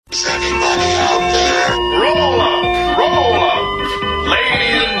Anybody out there? Roll up,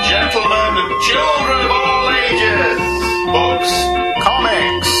 ladies and gentlemen and children of all ages. Books,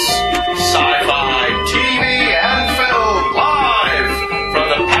 comics, sci-fi, TV and film, live from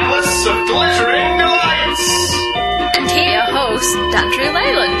the Palace of Glittering Delights. And here your host, Andrew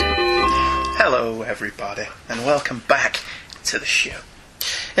Leyland. Hello everybody, and welcome back to the show.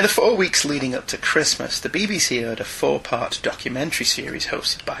 In the 4 weeks leading up to Christmas, the BBC aired a 4-part documentary series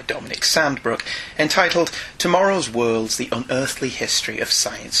hosted by Dominic Sandbrook entitled Tomorrow's World's The Unearthly History of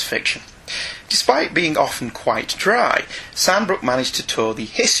Science Fiction. Despite being often quite dry, Sandbrook managed to tour the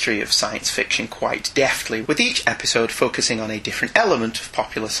history of science fiction quite deftly, with each episode focusing on a different element of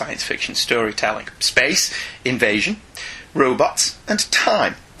popular science fiction storytelling: space, invasion, robots, and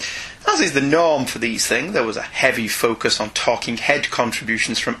time. As is the norm for these things, there was a heavy focus on talking head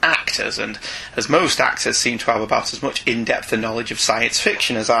contributions from actors, and as most actors seem to have about as much in-depth knowledge of science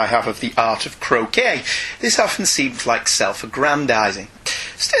fiction as I have of the art of croquet, this often seemed like self-aggrandising.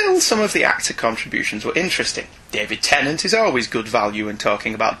 Still, some of the actor contributions were interesting. David Tennant is always good value when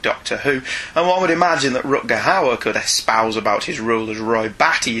talking about Doctor Who, and one would imagine that Rutger Hauer could espouse about his role as Roy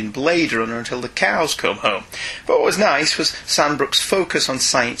Batty in Blade Runner until the cows come home. But what was nice was Sandbrook's focus on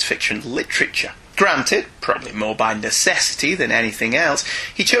science fiction literature. Granted, probably more by necessity than anything else,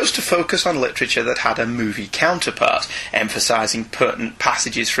 he chose to focus on literature that had a movie counterpart, emphasising pertinent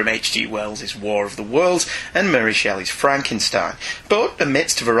passages from H.G. Wells' War of the Worlds and Mary Shelley's Frankenstein. But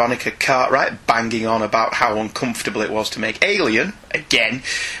amidst Veronica Cartwright banging on about how uncomfortable it was to make Alien, again,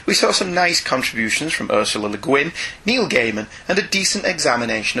 we saw some nice contributions from Ursula Le Guin, Neil Gaiman, and a decent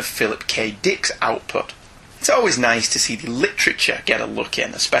examination of Philip K. Dick's output. It's always nice to see the literature get a look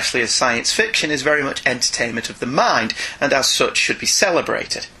in, especially as science fiction is very much entertainment of the mind, and as such should be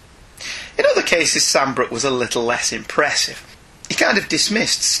celebrated. In other cases, Sandbrook was a little less impressive. He kind of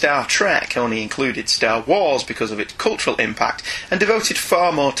dismissed Star Trek, only included Star Wars because of its cultural impact, and devoted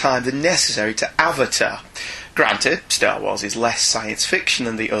far more time than necessary to Avatar. Granted, Star Wars is less science fiction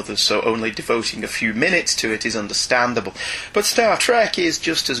than the others, so only devoting a few minutes to it is understandable. But Star Trek is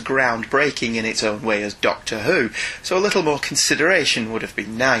just as groundbreaking in its own way as Doctor Who, so a little more consideration would have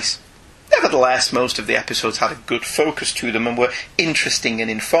been nice. Nevertheless, most of the episodes had a good focus to them and were interesting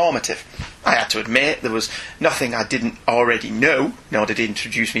and informative. I had to admit there was nothing I didn't already know, nor did it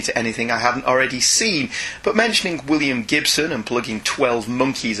introduce me to anything I hadn't already seen, but mentioning William Gibson and plugging 12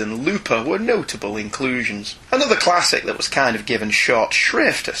 Monkeys and Looper were notable inclusions. Another classic that was kind of given short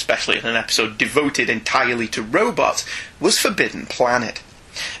shrift, especially in an episode devoted entirely to robots, was Forbidden Planet.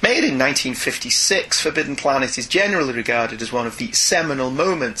 Made in 1956, Forbidden Planet is generally regarded as one of the seminal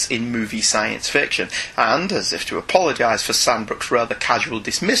moments in movie science fiction, and, as if to apologise for Sandbrook's rather casual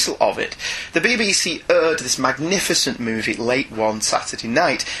dismissal of it, the BBC aired this magnificent movie late one Saturday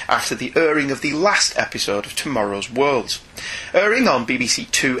night after the airing of the last episode of Tomorrow's Worlds. Airing on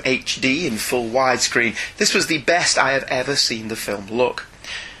BBC Two HD in full widescreen, this was the best I have ever seen the film look.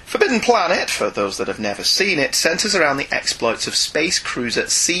 Forbidden Planet, for those that have never seen it, centres around the exploits of space cruiser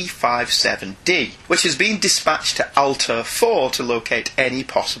C-57D, which has been dispatched to Altair 4 to locate any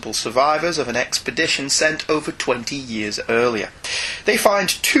possible survivors of an expedition sent over 20 years earlier. They find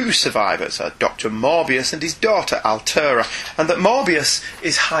 2 survivors, Dr. Morbius and his daughter Altera, and that Morbius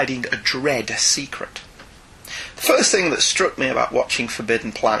is hiding a dread secret. The first thing that struck me about watching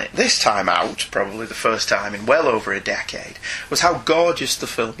Forbidden Planet this time out, probably the first time in well over a decade, was how gorgeous the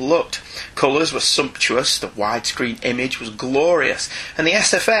film looked. Colours were sumptuous, the widescreen image was glorious, and the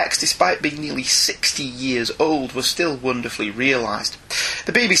SFX, despite being nearly 60 years old, was still wonderfully realised.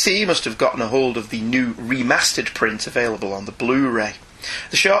 The BBC must have gotten a hold of the new remastered print available on the Blu-ray.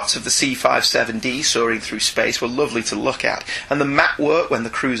 The shots of the C-57D soaring through space were lovely to look at, and the matte work when the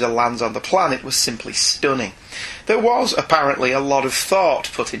cruiser lands on the planet was simply stunning. There was, apparently, a lot of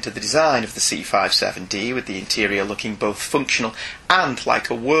thought put into the design of the C-57D, with the interior looking both functional and like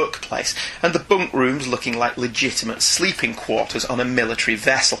a workplace, and the bunk rooms looking like legitimate sleeping quarters on a military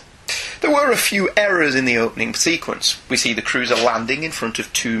vessel. There were a few errors in the opening sequence. We see the cruiser landing in front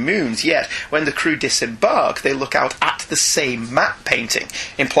of 2 moons, yet when the crew disembark, they look out at the same matte painting,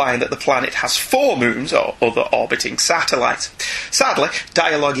 implying that the planet has 4 moons or other orbiting satellites. Sadly,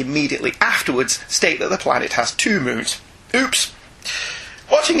 dialogue immediately afterwards state that the planet has 2 moons. Oops.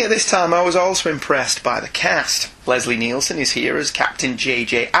 Watching it this time, I was also impressed by the cast. Leslie Nielsen is here as Captain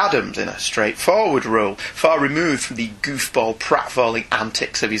J.J. Adams in a straightforward role, far removed from the goofball pratfalling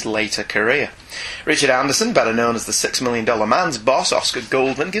antics of his later career. Richard Anderson, better known as the $6 Million Man's boss, Oscar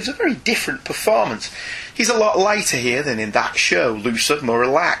Goldman, gives a very different performance. He's a lot lighter here than in that show, looser, more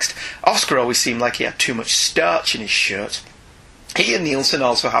relaxed. Oscar always seemed like he had too much starch in his shirt. He and Nielsen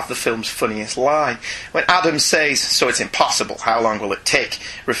also have the film's funniest line. When Adams says, "So it's impossible, how long will it take?"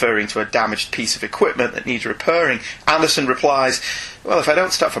 referring to a damaged piece of equipment that needs repairing, Anderson replies, "Well, if I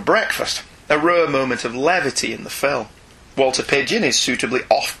don't stop for breakfast." A rare moment of levity in the film. Walter Pidgeon is suitably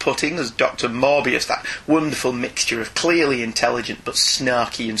off-putting as Dr. Morbius, that wonderful mixture of clearly intelligent but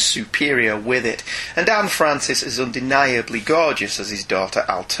snarky and superior with it, and Anne Francis is undeniably gorgeous as his daughter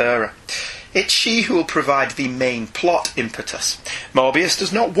Altera. It's she who will provide the main plot impetus. Morbius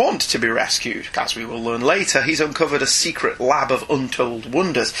does not want to be rescued. As we will learn later, he's uncovered a secret lab of untold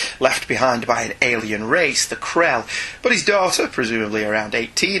wonders left behind by an alien race, the Krell. But his daughter, presumably around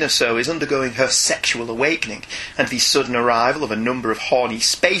 18 or so, is undergoing her sexual awakening, and the sudden arrival of a number of horny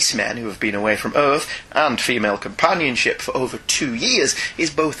spacemen who have been away from Earth and female companionship for over 2 years is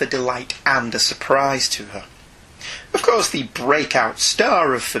both a delight and a surprise to her. Of course, the breakout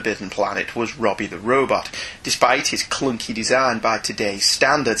star of Forbidden Planet was Robbie the Robot. Despite his clunky design by today's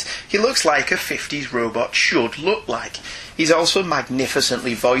standards, he looks like a 50s robot should look like. He's also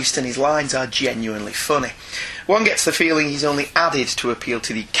magnificently voiced and his lines are genuinely funny. One gets the feeling he's only added to appeal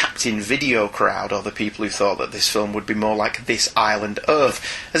to the Captain Video crowd, or the people who thought that this film would be more like This Island Earth,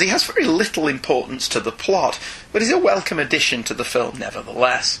 as he has very little importance to the plot, but is a welcome addition to the film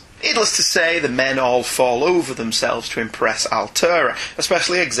nevertheless. Needless to say, the men all fall over themselves to impress Altera,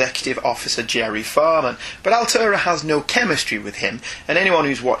 especially Executive Officer Jerry Farman, but Altera has no chemistry with him, and anyone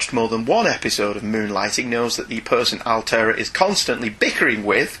who's watched more than one episode of Moonlighting knows that the person Altera is constantly bickering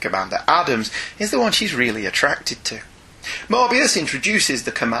with, Commander Adams, is the one she's really attracted to. Morbius introduces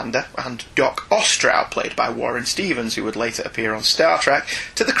the Commander and Doc Ostrow, played by Warren Stevens, who would later appear on Star Trek,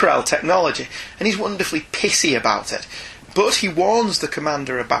 to the Krell technology, and he's wonderfully pissy about it. But he warns the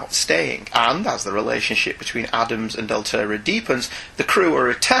Commander about staying, and as the relationship between Adams and Altera deepens, the crew are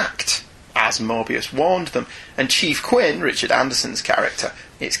attacked, as Morbius warned them, and Chief Quinn, Richard Anderson's character,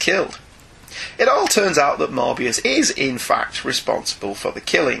 is killed. It all turns out that Morbius is, in fact, responsible for the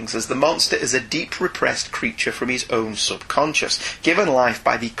killings, as the monster is a deep repressed creature from his own subconscious, given life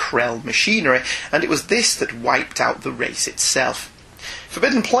by the Krell machinery, and it was this that wiped out the race itself.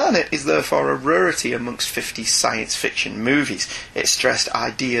 Forbidden Planet is therefore a rarity amongst 50s science fiction movies. It stressed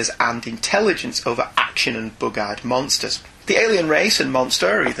ideas and intelligence over action and bug-eyed monsters. The alien race and monster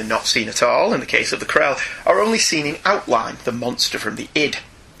are either not seen at all, in the case of the Krell, or only seen in outline, the monster from the id.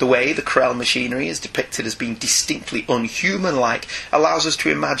 The way the Krell machinery is depicted as being distinctly unhuman-like allows us to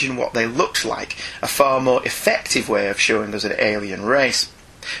imagine what they looked like, a far more effective way of showing us an alien race.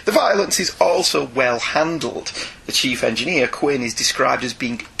 The violence is also well handled. The chief engineer, Quinn, is described as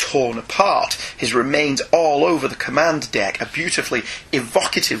being torn apart, his remains all over the command deck, a beautifully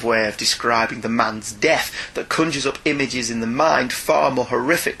evocative way of describing the man's death that conjures up images in the mind far more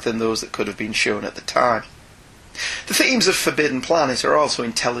horrific than those that could have been shown at the time. The themes of Forbidden Planet are also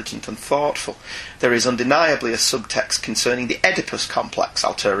intelligent and thoughtful. There is undeniably a subtext concerning the Oedipus complex,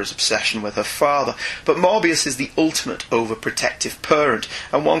 Altera's obsession with her father, but Morbius is the ultimate overprotective parent,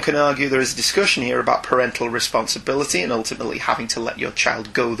 and one can argue there is a discussion here about parental responsibility and ultimately having to let your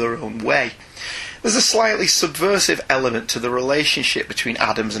child go their own way. There's a slightly subversive element to the relationship between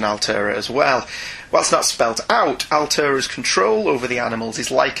Adams and Altera as well. Whilst not spelt out, Altera's control over the animals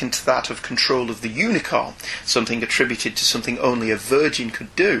is likened to that of control of the unicorn, something attributed to something only a virgin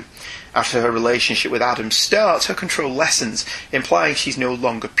could do. After her relationship with Adams starts, her control lessens, implying she's no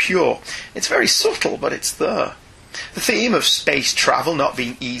longer pure. It's very subtle, but it's there. The theme of space travel not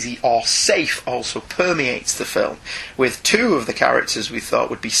being easy or safe also permeates the film, with two of the characters we thought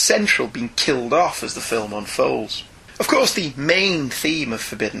would be central being killed off as the film unfolds. Of course, the main theme of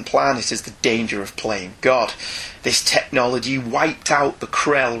Forbidden Planet is the danger of playing God. This technology wiped out the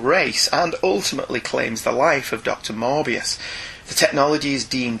Krell race and ultimately claims the life of Dr. Morbius. The technology is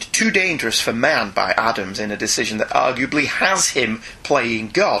deemed too dangerous for man by Adams in a decision that arguably has him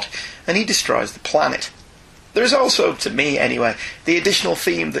playing God, and he destroys the planet. There is also, to me anyway, the additional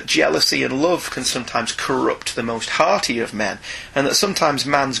theme that jealousy and love can sometimes corrupt the most hearty of men, and that sometimes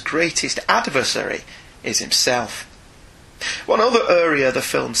man's greatest adversary is himself. One other area the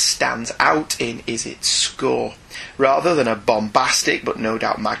film stands out in is its score. Rather than a bombastic but no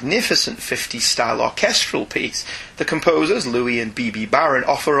doubt magnificent 50s-style orchestral piece, the composers Louis and B.B. Barron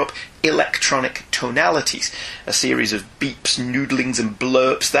offer up electronic tonalities, a series of beeps, noodlings and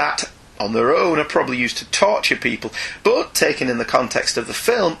blurps that, on their own, are probably used to torture people, but taken in the context of the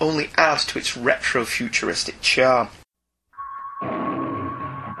film only add to its retro-futuristic charm.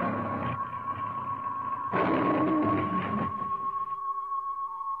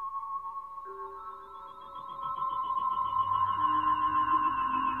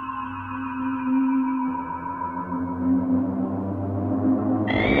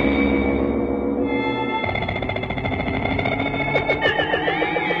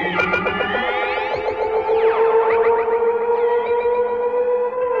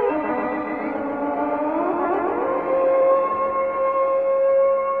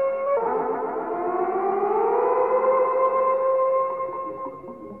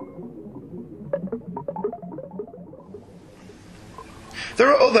 There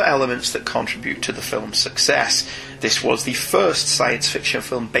are other elements that contribute to the film's success. This was the first science fiction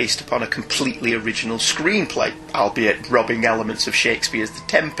film based upon a completely original screenplay, albeit robbing elements of Shakespeare's The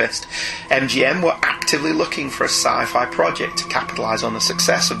Tempest. MGM were actively looking for a sci-fi project to capitalise on the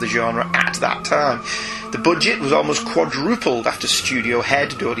success of the genre at that time. The budget was almost quadrupled after studio head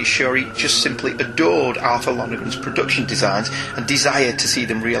Dodi Shuri just simply adored Arthur Lonergan's production designs and desired to see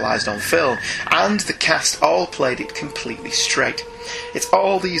them realised on film, and the cast all played it completely straight. It's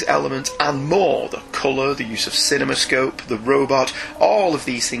all these elements and more, the colour, the use of cinemascope, the robot, all of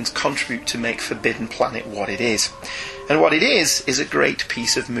these things contribute to make Forbidden Planet what it is. And what it is a great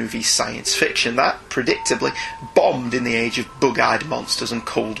piece of movie science fiction that, predictably, bombed in the age of bug-eyed monsters and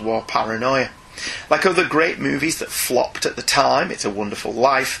Cold War paranoia. Like other great movies that flopped at the time, It's a Wonderful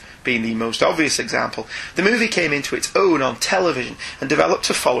Life being the most obvious example, the movie came into its own on television and developed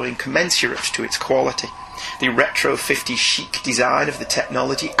a following commensurate to its quality. The retro 50s chic design of the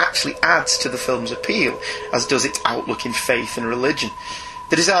technology actually adds to the film's appeal, as does its outlook in faith and religion.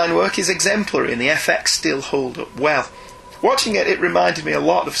 The design work is exemplary and the effects still hold up well. Watching it reminded me a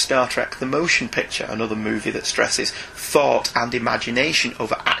lot of Star Trek The Motion Picture, another movie that stresses thought and imagination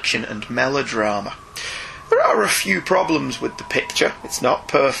over action and melodrama. There are a few problems with the picture. It's not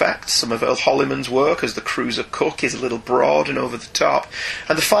perfect. Some of Earl Holliman's work as the cruiser cook is a little broad and over the top,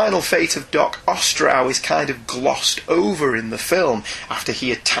 and the final fate of Doc Ostrow is kind of glossed over in the film after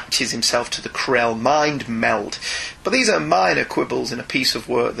he attaches himself to the Krell mind meld. But these are minor quibbles in a piece of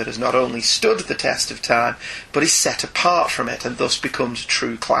work that has not only stood the test of time, but is set apart from it and thus becomes a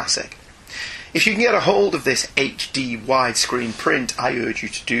true classic. If you can get a hold of this HD widescreen print, I urge you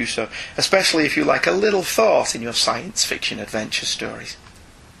to do so, especially if you like a little thought in your science fiction adventure stories.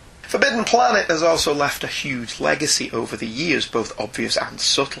 Forbidden Planet has also left a huge legacy over the years, both obvious and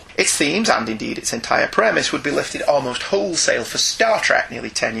subtle. Its themes, and indeed its entire premise, would be lifted almost wholesale for Star Trek nearly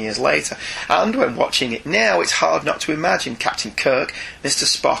 10 years later, and when watching it now, it's hard not to imagine Captain Kirk, Mr.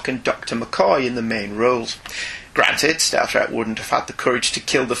 Spock and Dr. McCoy in the main roles. Granted, Star Trek wouldn't have had the courage to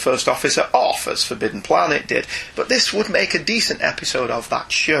kill the first officer off, as Forbidden Planet did, but this would make a decent episode of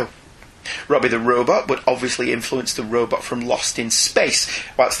that show. Robbie the Robot would obviously influence the robot from Lost in Space,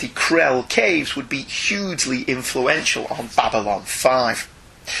 whilst the Krell Caves would be hugely influential on Babylon 5.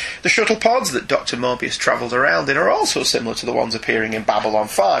 The shuttle pods that Dr. Morbius travelled around in are also similar to the ones appearing in Babylon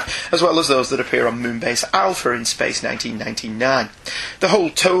 5, as well as those that appear on Moonbase Alpha in Space 1999. The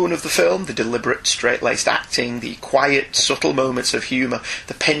whole tone of the film, the deliberate, straight-laced acting, the quiet, subtle moments of humour,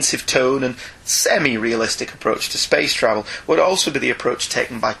 the pensive tone and semi-realistic approach to space travel would also be the approach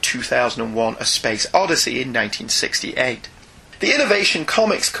taken by 2001: A Space Odyssey in 1968. The Innovation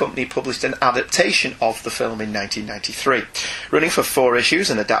Comics company published an adaptation of the film in 1993. Running for 4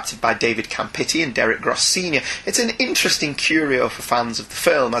 issues and adapted by David Campitti and Derek Gross Sr., it's an interesting curio for fans of the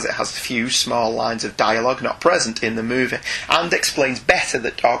film, as it has a few small lines of dialogue not present in the movie, and explains better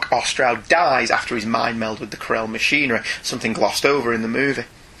that Doc Ostrow dies after his mind meld with the Krell machinery, something glossed over in the movie.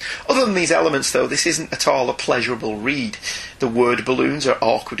 Other than these elements, though, this isn't at all a pleasurable read. The word balloons are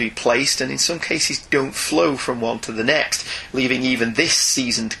awkwardly placed and in some cases don't flow from one to the next, leaving even this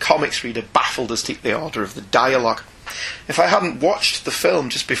seasoned comics reader baffled as to the order of the dialogue. If I hadn't watched the film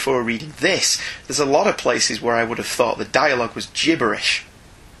just before reading this, there's a lot of places where I would have thought the dialogue was gibberish.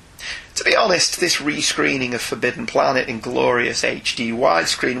 To be honest, this rescreening of Forbidden Planet in glorious HD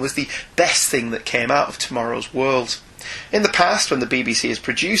widescreen was the best thing that came out of Tomorrow's World. In the past, when the BBC has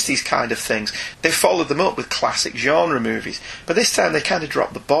produced these kind of things, they've followed them up with classic genre movies, but this time they kind of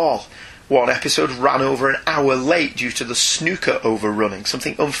dropped the ball. One episode ran over an hour late due to the snooker overrunning,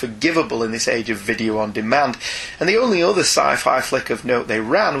 something unforgivable in this age of video on demand, and the only other sci-fi flick of note they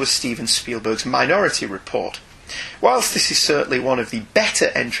ran was Steven Spielberg's Minority Report. Whilst this is certainly one of the better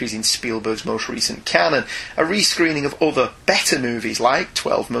entries in Spielberg's most recent canon, a rescreening of other better movies like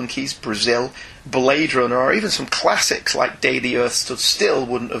 12 Monkeys, Brazil, Blade Runner, or even some classics like Day the Earth Stood Still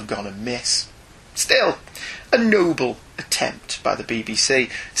wouldn't have gone amiss. Still, a noble attempt by the BBC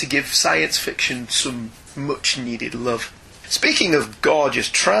to give science fiction some much-needed love. Speaking of gorgeous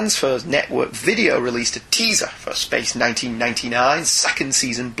transfers, Network Video released a teaser for Space 1999's second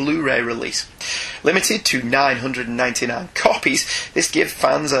season Blu-ray release. Limited to 999 copies, this gives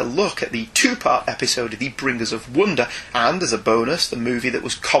fans a look at the 2-part episode of The Bringers of Wonder, and as a bonus, the movie that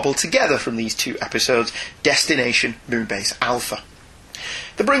was cobbled together from these 2 episodes, Destination Moonbase Alpha.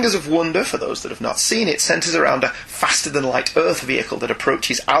 The Bringers of Wonder, for those that have not seen it, centres around a faster-than-light Earth vehicle that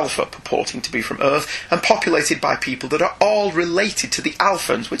approaches Alpha, purporting to be from Earth, and populated by people that are all related to the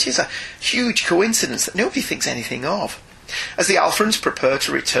Alphans, which is a huge coincidence that nobody thinks anything of. As the Alpharans prepare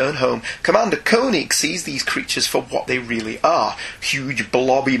to return home, Commander Koenig sees these creatures for what they really are, huge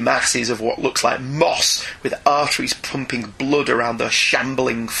blobby masses of what looks like moss, with arteries pumping blood around their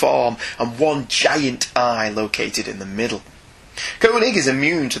shambling form and one giant eye located in the middle. Koenig is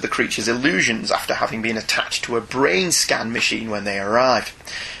immune to the creature's illusions after having been attached to a brain scan machine when they arrived.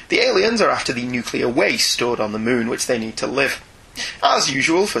 The aliens are after the nuclear waste stored on the moon, which they need to live. As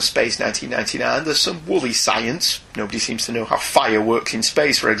usual for Space 1999, there's some woolly science, nobody seems to know how fire works in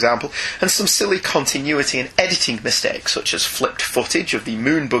space for example, and some silly continuity and editing mistakes such as flipped footage of the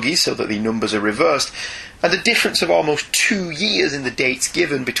moon buggies so that the numbers are reversed, and a difference of almost 2 years in the dates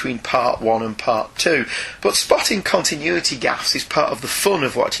given between Part 1 and Part 2, but spotting continuity gaffes is part of the fun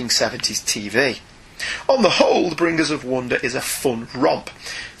of watching 70s TV. On the whole, The Bringers of Wonder is a fun romp.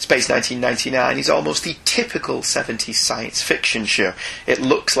 Space 1999 is almost the typical 70s science fiction show. It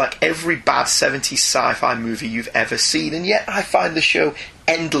looks like every bad 70s sci-fi movie you've ever seen, and yet I find the show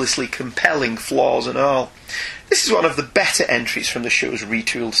endlessly compelling, flaws and all. This is one of the better entries from the show's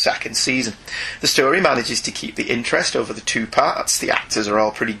retooled second season. The story manages to keep the interest over the 2 parts, the actors are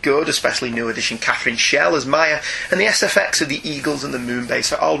all pretty good, especially new addition Catherine Schell as Maya, and the SFX of the Eagles and the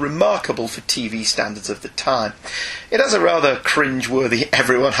Moonbase are all remarkable for TV standards of the time. It has a rather cringe-worthy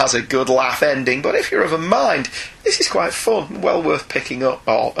everyone has a good laugh ending, but if you're of a mind, this is quite fun, well worth picking up,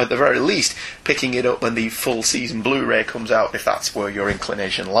 or at the very least, picking it up when the full season Blu-ray comes out, if that's where your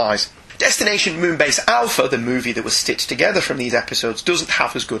inclination lies. Destination Moonbase Alpha, the movie that was stitched together from these episodes, doesn't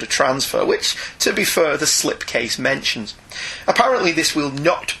have as good a transfer, which, to be fair, the slipcase mentions. Apparently this will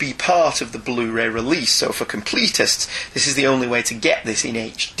not be part of the Blu-ray release, so for completists, this is the only way to get this in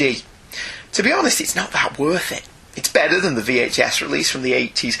HD. To be honest, it's not that worth it. It's better than the VHS release from the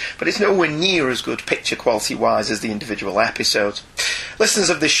 80s, but it's nowhere near as good picture quality-wise as the individual episodes. Listeners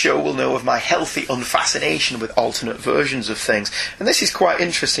of this show will know of my healthy unfascination with alternate versions of things, and this is quite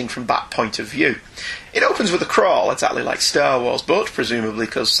interesting from that point of view. It opens with a crawl, exactly like Star Wars, but, presumably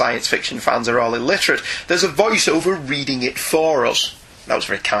because science fiction fans are all illiterate, there's a voiceover reading it for us. That was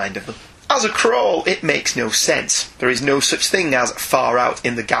very kind of them. As a crawl, it makes no sense. There is no such thing as far out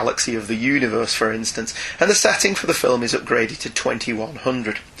in the galaxy of the universe, for instance, and the setting for the film is upgraded to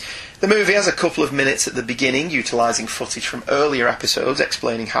 2100. The movie has a couple of minutes at the beginning, utilising footage from earlier episodes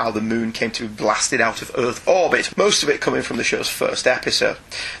explaining how the moon came to be blasted out of Earth orbit, most of it coming from the show's first episode.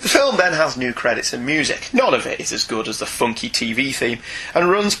 The film then has new credits and music. None of it is as good as the funky TV theme,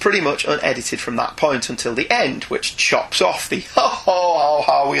 and runs pretty much unedited from that point until the end, which chops off the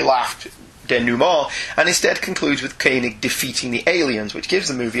how we laughed denouement, and instead concludes with Koenig defeating the aliens, which gives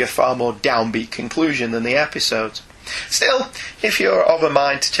the movie a far more downbeat conclusion than the episodes. Still, if you're of a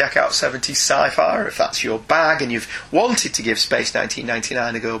mind to check out 70s sci-fi, or if that's your bag and you've wanted to give Space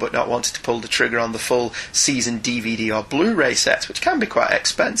 1999 a go but not wanted to pull the trigger on the full season DVD or Blu-ray sets, which can be quite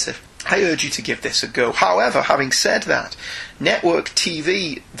expensive, I urge you to give this a go. However, having said that, Network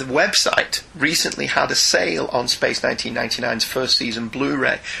TV, the website, recently had a sale on Space 1999's first season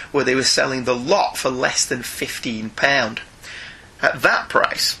Blu-ray where they were selling the lot for less than £15. At that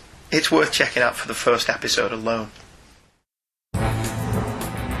price, it's worth checking out for the first episode alone.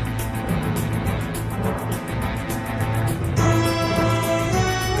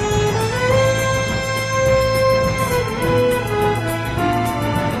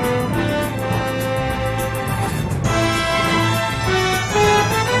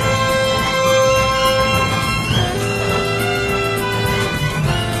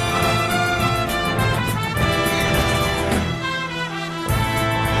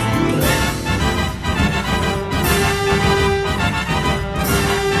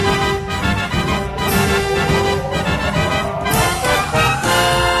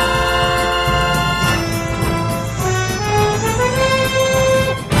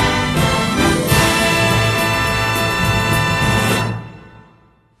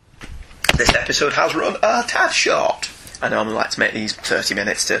 This episode has run a tad short. I normally like to make these 30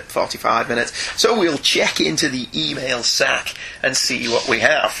 minutes to 45 minutes, so we'll check into the email sack and see what we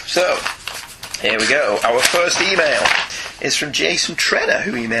have. So, here we go. Our first email is from Jason Trenner,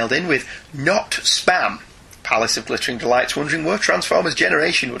 who emailed in with "Not Spam. Palace of Glittering Delights, wondering where Transformers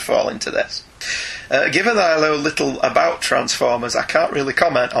Generation would fall into this. Given that I know little about Transformers, I can't really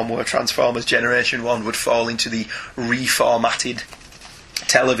comment on where Transformers Generation 1 would fall into the reformatted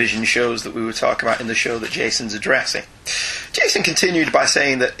television shows that we were talking about in the show that Jason's addressing. Jason continued by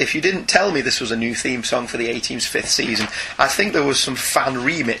saying that if you didn't tell me this was a new theme song for the A-Team's 5th season, I think there was some fan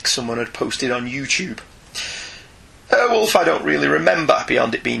remix someone had posted on YouTube. Wolf I don't really remember,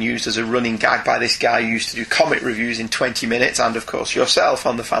 beyond it being used as a running gag by this guy who used to do comic reviews in 20 minutes, and of course yourself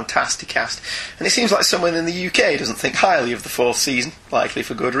on the Fantasticast. And it seems like someone in the UK doesn't think highly of the 4th season, likely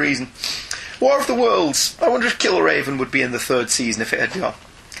for good reason. War of the Worlds. I wonder if Killraven would be in the 3rd season if it had gone.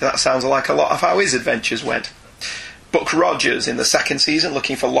 That sounds like a lot of how his adventures went. Buck Rogers in the 2nd season,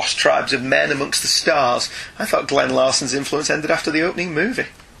 looking for lost tribes of men amongst the stars. I thought Glenn Larson's influence ended after the opening movie.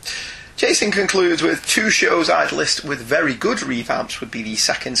 Jason concludes with 2 shows I'd list with very good revamps would be the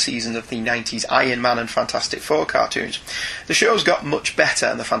 2nd season of the 90s Iron Man and Fantastic Four cartoons. The shows got much better,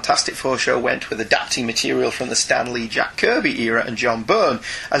 and the Fantastic Four show went with adapting material from the Stan Lee, Jack Kirby era and John Byrne,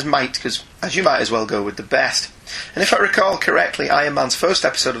 as you might as well go with the best. And if I recall correctly, Iron Man's first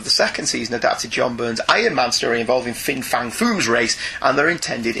episode of the 2nd season adapted John Byrne's Iron Man story involving Fin Fang Foom's race and their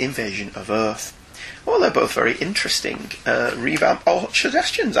intended invasion of Earth. Well, they're both very interesting revamp or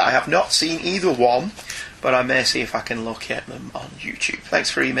suggestions. I have not seen either one, but I may see if I can locate them on YouTube. Thanks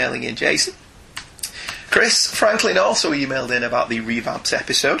for emailing in, Jason. Chris Franklin also emailed in about the revamps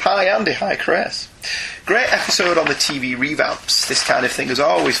episode. Hi Andy, hi Chris. Great episode on the TV revamps. This kind of thing has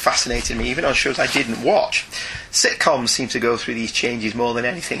always fascinated me, even on shows I didn't watch. Sitcoms seem to go through these changes more than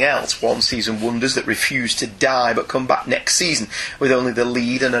anything else. One-season wonders that refuse to die but come back next season with only the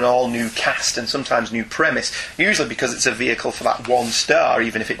lead and an all-new cast and sometimes new premise, usually because it's a vehicle for that one star,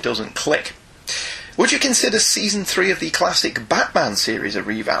 even if it doesn't click. Would you consider Season 3 of the classic Batman series a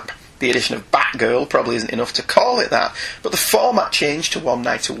revamp? The addition of Batgirl probably isn't enough to call it that, but the format change to one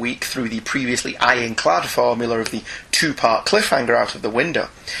night a week threw the previously ironclad formula of the 2-part cliffhanger out of the window.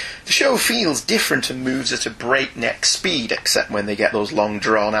 The show feels different and moves at a breakneck speed, except when they get those long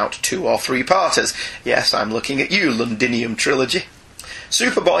drawn-out 2 or 3-parters. Yes, I'm looking at you, Londinium Trilogy.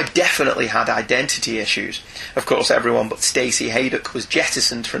 Superboy definitely had identity issues. Of course, everyone but Stacey Haydock was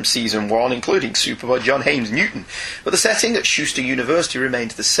jettisoned from Season 1, including Superboy John Haynes Newton, but the setting at Schuster University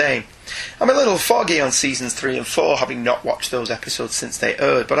remained the same. I'm a little foggy on Seasons 3 and 4, having not watched those episodes since they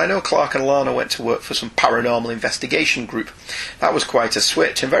aired, but I know Clark and Lana went to work for some paranormal investigation group. That was quite a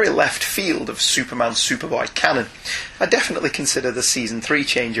switch, and very left field of Superman-Superboy canon. I definitely consider the Season 3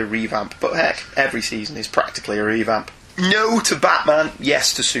 change a revamp, but heck, every season is practically a revamp. No to Batman,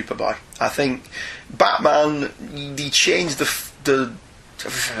 yes to Superboy. I think Batman, they changed the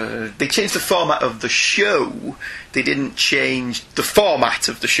format of the show. They didn't change the format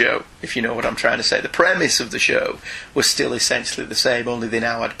of the show, if you know what I'm trying to say. The premise of the show was still essentially the same, only they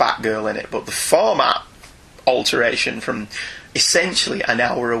now had Batgirl in it. But the format alteration from essentially an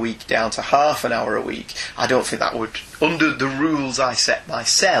hour a week down to half an hour a week, I don't think that would, under the rules I set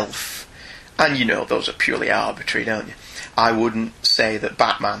myself, and you know those are purely arbitrary, don't you? I wouldn't say that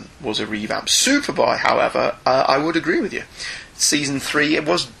Batman was a revamp. Superboy, however, I would agree with you. Season 3, it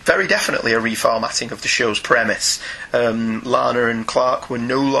was very definitely a reformatting of the show's premise. Lana and Clark were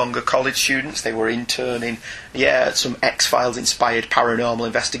no longer college students. They were interning, some X-Files inspired paranormal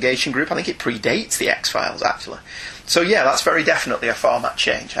investigation group. I think it predates the X-Files, actually. So that's very definitely a format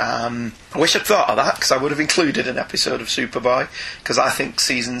change. I wish I'd thought of that, because I would have included an episode of Superboy, because I think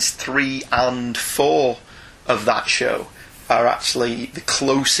Seasons 3 and 4 of that show are actually the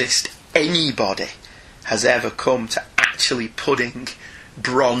closest anybody has ever come to actually putting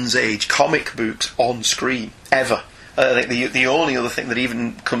Bronze Age comic books on screen, ever. I think the only other thing that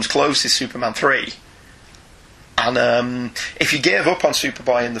even comes close is Superman 3. And if you gave up on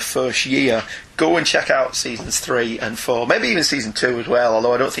Superboy in the first year, go and check out Seasons 3 and 4, maybe even Season 2 as well,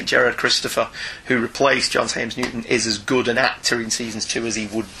 although I don't think Gerard Christopher, who replaced John Haynes Newton, is as good an actor in Seasons 2 as he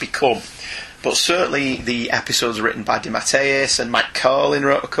would become. But certainly the episodes written by DeMatteis and Mike Carlin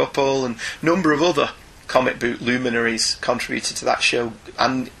wrote a couple, and a number of other comic book luminaries contributed to that show,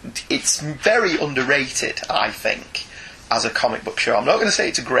 and it's very underrated, I think, as a comic book show. I'm not going to say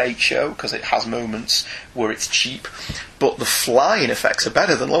it's a great show, because it has moments where it's cheap, but the flying effects are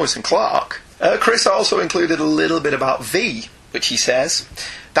better than Lois and Clark. Chris also included a little bit about V, which he says,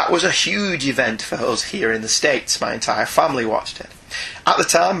 that was a huge event for us here in the States. My entire family watched it. At the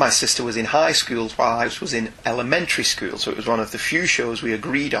time, my sister was in high school while I was in elementary school, so it was one of the few shows we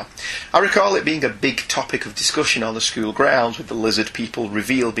agreed on. I recall it being a big topic of discussion on the school grounds, with the lizard people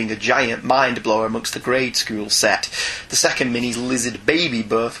reveal being a giant mind-blower amongst the grade school set. The second mini's lizard baby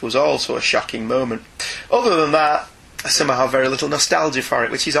birth was also a shocking moment. Other than that, I somehow have very little nostalgia for it,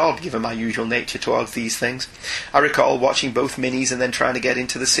 which is odd given my usual nature towards these things. I recall watching both minis and then trying to get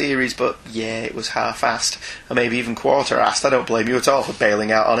into the series, but it was half-assed, or maybe even quarter-assed. I don't blame you at all for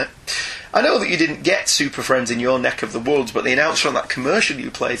bailing out on it. I know that you didn't get Super Friends in your neck of the woods, but the announcer on that commercial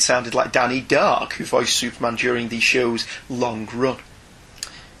you played sounded like Danny Dark, who voiced Superman during the show's long run.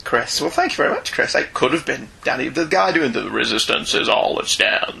 Chris. Well, thank you very much, Chris. It could have been Danny, the guy doing the resistance is all that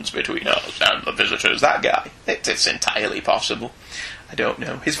stands between us and the visitors. That guy. It's entirely possible. I don't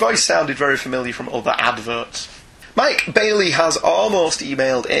know. His voice sounded very familiar from other adverts. Mike Bailey has almost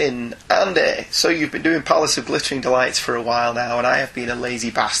emailed in. Andy, so you've been doing Palace of Glittering Delights for a while now, and I have been a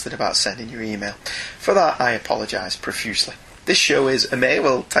lazy bastard about sending your email. For that, I apologise profusely. This show is amazing.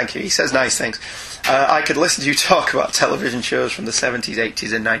 Well, thank you. He says nice things. I could listen to you talk about television shows from the 70s,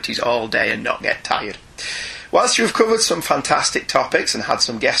 80s and 90s all day and not get tired. Whilst you have covered some fantastic topics and had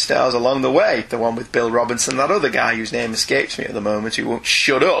some guest stars along the way, the one with Bill Robinson, that other guy whose name escapes me at the moment, who won't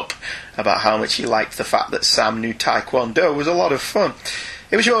shut up about how much he liked the fact that Sam knew Taekwondo, was a lot of fun.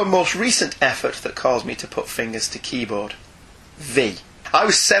 It was your most recent effort that caused me to put fingers to keyboard. V. I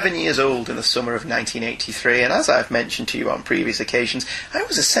was 7 years old in the summer of 1983, and as I've mentioned to you on previous occasions, I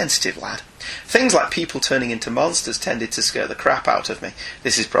was a sensitive lad. Things like people turning into monsters tended to scare the crap out of me.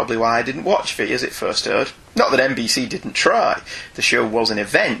 This is probably why I didn't watch V as it first aired. Not that NBC didn't try. The show was an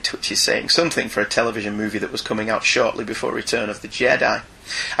event, which is saying something for a television movie that was coming out shortly before Return of the Jedi.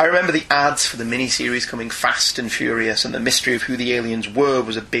 I remember the ads for the miniseries coming fast and furious, and the mystery of who the aliens were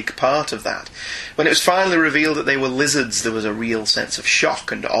was a big part of that. When it was finally revealed that they were lizards, there was a real sense of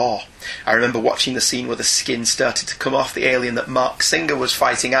shock and awe. I remember watching the scene where the skin started to come off the alien that Mark Singer was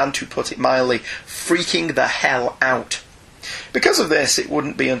fighting and, to put it mildly, freaking the hell out. Because of this, it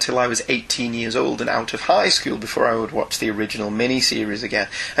wouldn't be until I was 18 years old and out of high school before I would watch the original miniseries again,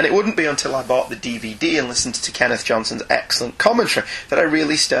 and it wouldn't be until I bought the DVD and listened to Kenneth Johnson's excellent commentary that I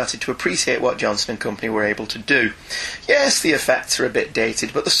really started to appreciate what Johnson & Company were able to do. Yes, the effects are a bit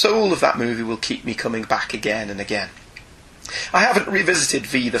dated, but the soul of that movie will keep me coming back again and again. I haven't revisited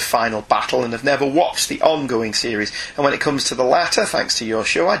V The Final Battle and have never watched the ongoing series, and when it comes to the latter, thanks to your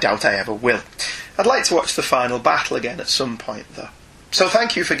show, I doubt I ever will. I'd like to watch The Final Battle again at some point, though. So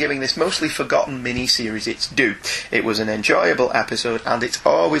thank you for giving this mostly forgotten mini-series its due. It was an enjoyable episode, and it's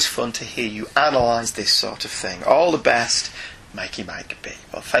always fun to hear you analyse this sort of thing. All the best, Mikey Mike B.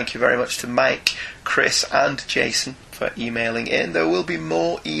 Well, thank you very much to Mike, Chris and Jason for emailing in. There will be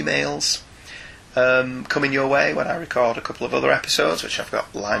more emails coming your way when I record a couple of other episodes, which I've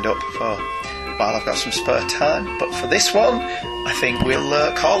got lined up for while I've got some spare time. But for this one, I think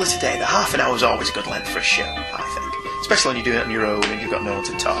we'll call it a day. The half an hour is always a good length for a show, I think. Especially when you're doing it on your own and you've got no one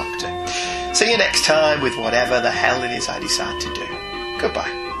to talk to. See you next time with whatever the hell it is I decide to do.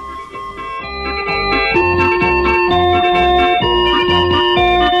 Goodbye.